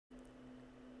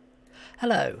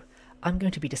Hello, I'm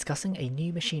going to be discussing a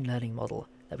new machine learning model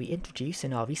that we introduced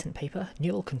in our recent paper,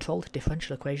 Neural Controlled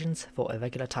Differential Equations for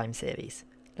Irregular Time Series.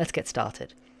 Let's get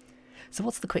started. So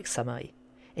what's the quick summary?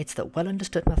 It's that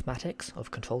well-understood mathematics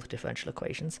of controlled differential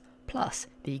equations plus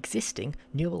the existing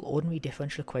neural ordinary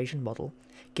differential equation model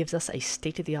gives us a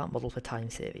state-of-the-art model for time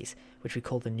series, which we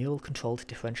call the Neural Controlled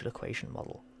Differential Equation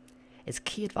model. Its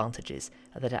key advantages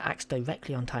are that it acts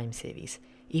directly on time series,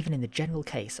 even in the general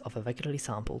case of irregularly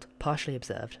sampled, partially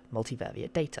observed,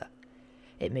 multivariate data.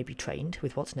 It may be trained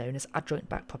with what's known as adjoint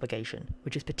backpropagation,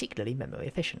 which is particularly memory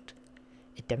efficient.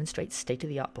 It demonstrates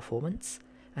state-of-the-art performance,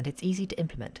 and it's easy to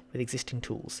implement with existing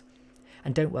tools.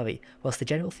 And don't worry, whilst the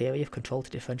general theory of controlled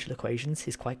differential equations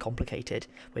is quite complicated,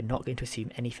 we're not going to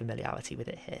assume any familiarity with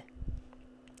it here.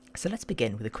 So let's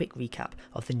begin with a quick recap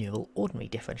of the neural ordinary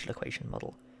differential equation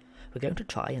model. We're going to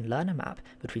try and learn a map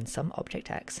between some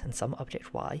object x and some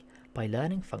object y by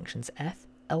learning functions f,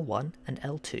 L1 and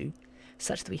L2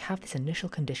 such that we have this initial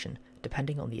condition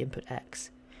depending on the input x,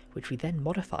 which we then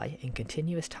modify in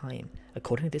continuous time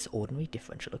according to this ordinary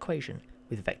differential equation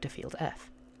with vector field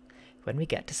f. When we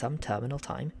get to some terminal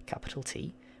time, capital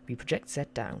T, we project z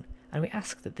down and we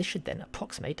ask that this should then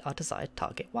approximate our desired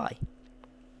target y.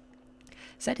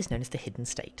 Z is known as the hidden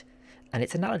state, and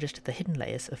it's analogous to the hidden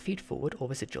layers of feed-forward or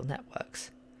residual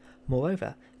networks.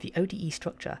 Moreover, the ODE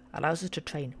structure allows us to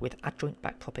train with adjoint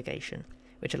backpropagation,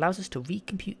 which allows us to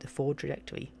recompute the forward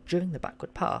trajectory during the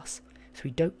backward pass, so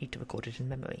we don't need to record it in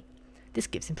memory. This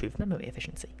gives improved memory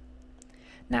efficiency.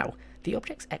 Now, the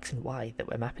objects x and y that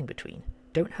we're mapping between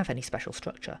don't have any special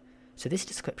structure, so this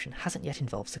description hasn't yet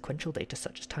involved sequential data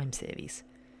such as time series.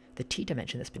 The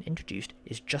t-dimension that's been introduced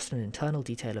is just an internal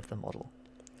detail of the model.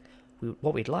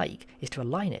 What we'd like is to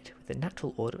align it with the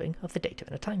natural ordering of the data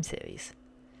in a time series.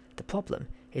 The problem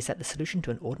is that the solution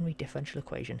to an ordinary differential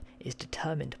equation is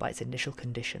determined by its initial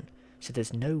condition, so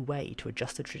there's no way to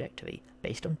adjust the trajectory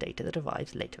based on data that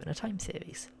arrives later in a time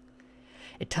series.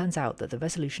 It turns out that the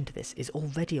resolution to this is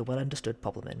already a well-understood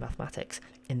problem in mathematics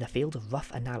in the field of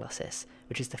rough analysis,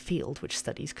 which is the field which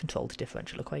studies controlled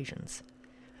differential equations.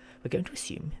 We're going to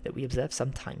assume that we observe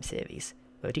some time series,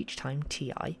 where at each time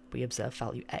ti we observe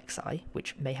value xi,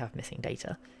 which may have missing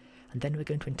data, and then we're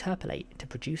going to interpolate to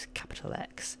produce capital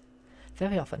X.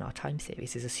 Very often our time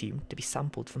series is assumed to be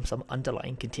sampled from some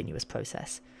underlying continuous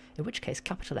process, in which case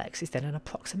capital X is then an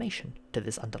approximation to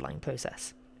this underlying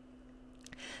process.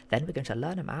 Then we're going to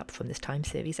learn a map from this time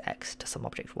series x to some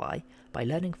object y by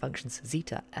learning functions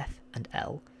zeta, f, and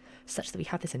l, such that we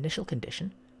have this initial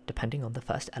condition, depending on the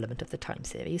first element of the time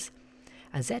series,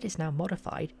 and z is now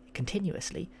modified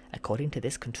continuously according to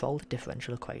this controlled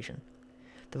differential equation.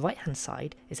 The right-hand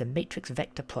side is a matrix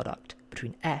vector product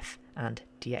between f and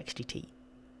dx dt.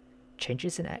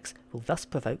 Changes in x will thus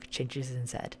provoke changes in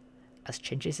z, as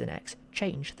changes in x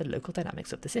change the local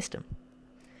dynamics of the system.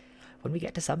 When we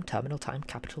get to some terminal time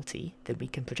capital T, then we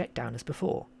can project down as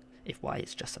before, if y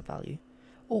is just some value,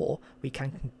 or we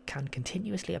can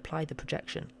continuously apply the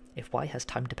projection if y has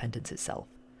time dependence itself.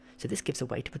 So this gives a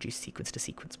way to produce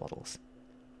sequence-to-sequence models.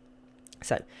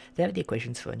 So there are the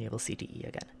equations for a neural CDE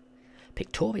again.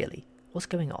 Pictorially, what's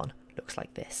going on looks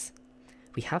like this.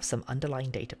 We have some underlying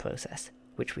data process,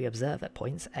 which we observe at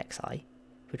points xi,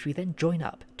 which we then join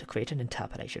up to create an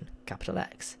interpolation, capital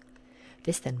X.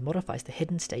 This then modifies the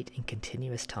hidden state in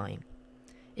continuous time.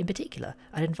 In particular,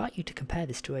 I'd invite you to compare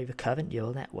this to a recurrent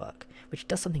neural network, which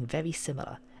does something very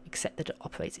similar, except that it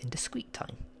operates in discrete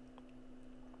time.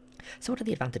 So what are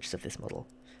the advantages of this model?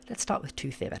 Let's start with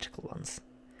two theoretical ones.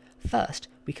 First,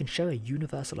 we can show a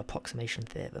universal approximation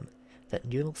theorem that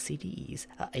neural CDEs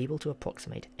are able to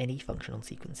approximate any functional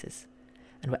sequences.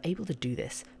 And we're able to do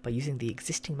this by using the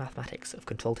existing mathematics of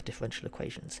controlled differential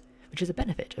equations, which is a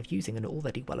benefit of using an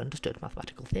already well-understood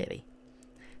mathematical theory.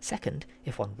 Second,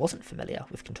 if one wasn't familiar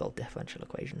with controlled differential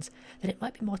equations, then it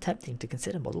might be more tempting to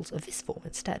consider models of this form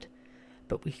instead.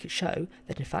 But we could show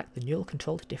that in fact the neural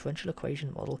controlled differential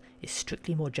equation model is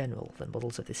strictly more general than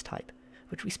models of this type,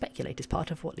 which we speculate is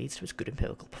part of what leads to its good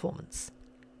empirical performance.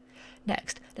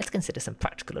 Next, let's consider some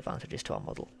practical advantages to our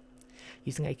model.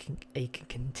 Using a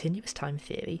continuous time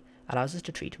theory allows us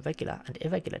to treat regular and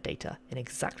irregular data in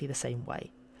exactly the same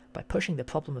way, by pushing the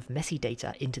problem of messy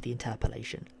data into the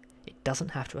interpolation. It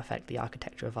doesn't have to affect the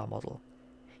architecture of our model.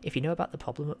 If you know about the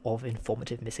problem of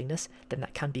informative missingness, then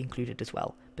that can be included as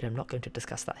well, but I'm not going to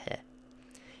discuss that here.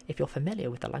 If you're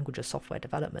familiar with the language of software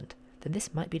development, then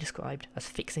this might be described as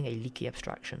fixing a leaky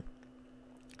abstraction.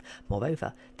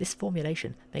 Moreover, this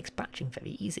formulation makes batching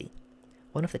very easy.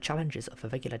 One of the challenges of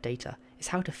irregular data is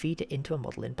how to feed it into a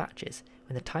model in batches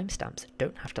when the timestamps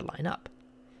don't have to line up.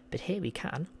 but here we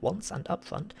can, once and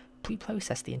upfront,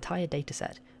 pre-process the entire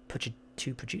dataset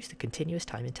to produce the continuous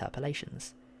time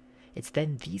interpolations. It's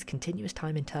then these continuous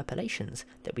time interpolations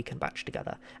that we can batch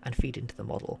together and feed into the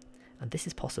model, and this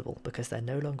is possible because they're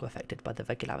no longer affected by the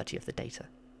regularity of the data.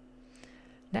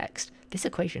 Next, this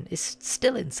equation is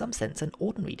still in some sense an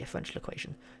ordinary differential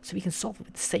equation, so we can solve it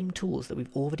with the same tools that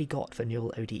we've already got for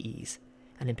neural ODEs,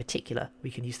 and in particular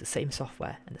we can use the same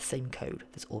software and the same code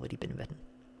that's already been written.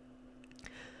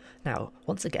 Now,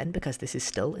 once again, because this is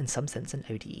still in some sense an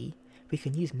ODE, we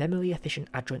can use memory-efficient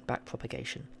adjoint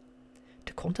backpropagation.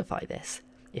 To quantify this,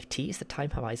 if t is the time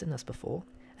horizon as before,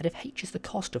 and if h is the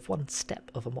cost of one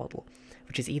step of a model,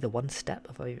 which is either one step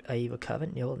of a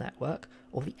recurrent neural network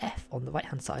or the f on the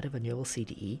right-hand side of a neural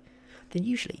CDE, then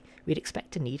usually we'd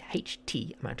expect to need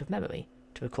ht amount of memory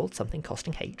to record something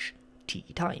costing h t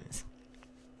times.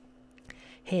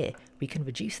 Here we can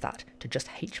reduce that to just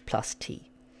h plus t.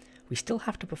 We still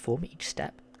have to perform each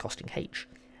step, costing h,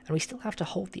 and we still have to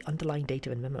hold the underlying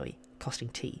data in memory, costing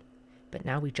t, but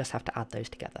now we just have to add those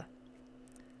together.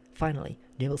 Finally,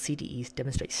 neural CDEs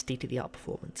demonstrate state-of-the-art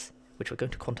performance, which we're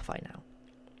going to quantify now.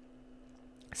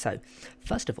 So,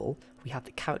 first of all, we have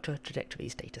the character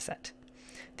trajectories dataset.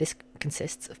 This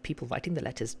consists of people writing the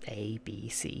letters A, B,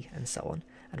 C, and so on,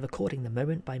 and recording the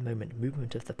moment-by-moment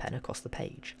movement of the pen across the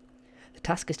page. The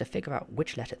task is to figure out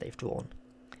which letter they've drawn.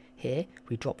 Here,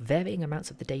 we drop varying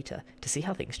amounts of the data to see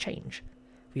how things change.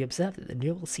 We observe that the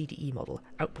neural CDE model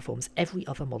outperforms every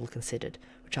other model considered,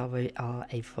 which are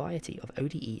a variety of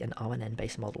ODE and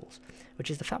RNN-based models, which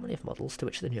is the family of models to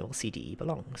which the neural CDE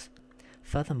belongs.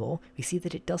 Furthermore, we see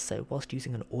that it does so whilst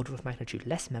using an order of magnitude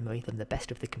less memory than the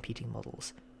best of the competing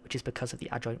models, which is because of the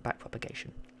adjoint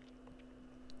backpropagation.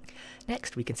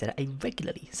 Next, we consider a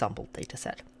regularly sampled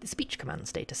dataset, the speech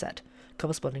commands dataset,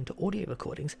 corresponding to audio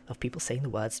recordings of people saying the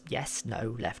words yes,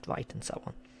 no, left, right, and so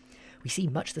on. We see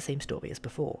much the same story as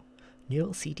before.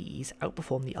 Neural CDEs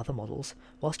outperform the other models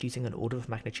whilst using an order of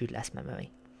magnitude less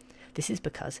memory. This is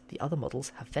because the other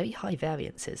models have very high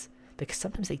variances, because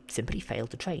sometimes they simply fail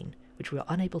to train, which we are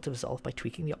unable to resolve by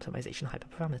tweaking the optimization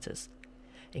hyperparameters.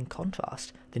 In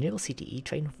contrast, the neural CDE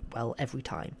train well every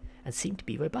time, and seem to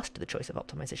be robust to the choice of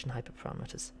optimization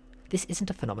hyperparameters. This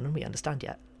isn't a phenomenon we understand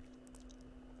yet.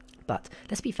 But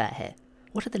let's be fair here.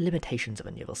 What are the limitations of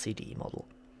a neural CDE model?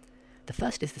 The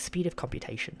first is the speed of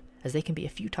computation, as they can be a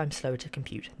few times slower to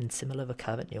compute than similar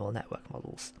recurrent neural network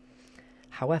models.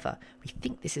 However, we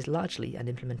think this is largely an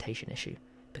implementation issue,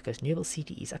 because neural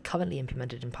CDEs are currently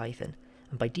implemented in Python,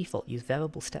 and by default use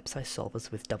variable step-size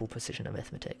solvers with double precision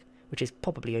arithmetic, which is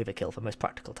probably overkill for most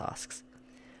practical tasks.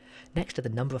 Next are the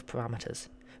number of parameters.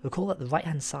 Recall that the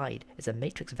right-hand side is a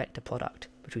matrix vector product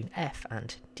between f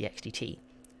and dx/dt,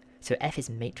 so f is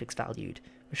matrix valued,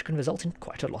 which can result in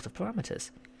quite a lot of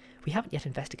parameters. We haven't yet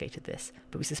investigated this,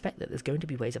 but we suspect that there's going to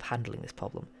be ways of handling this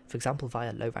problem, for example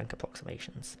via low-rank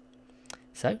approximations.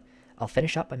 So, I'll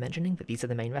finish up by mentioning that these are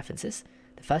the main references.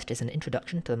 The first is an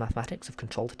introduction to the mathematics of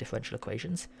controlled differential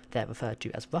equations. They're referred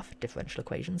to as rough differential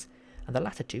equations, and the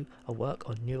latter two are work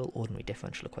on neural ordinary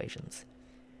differential equations.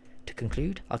 To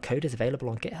conclude, our code is available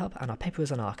on GitHub and our paper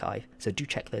is on archive, so do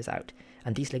check those out,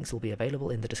 and these links will be available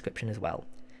in the description as well.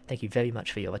 Thank you very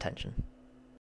much for your attention.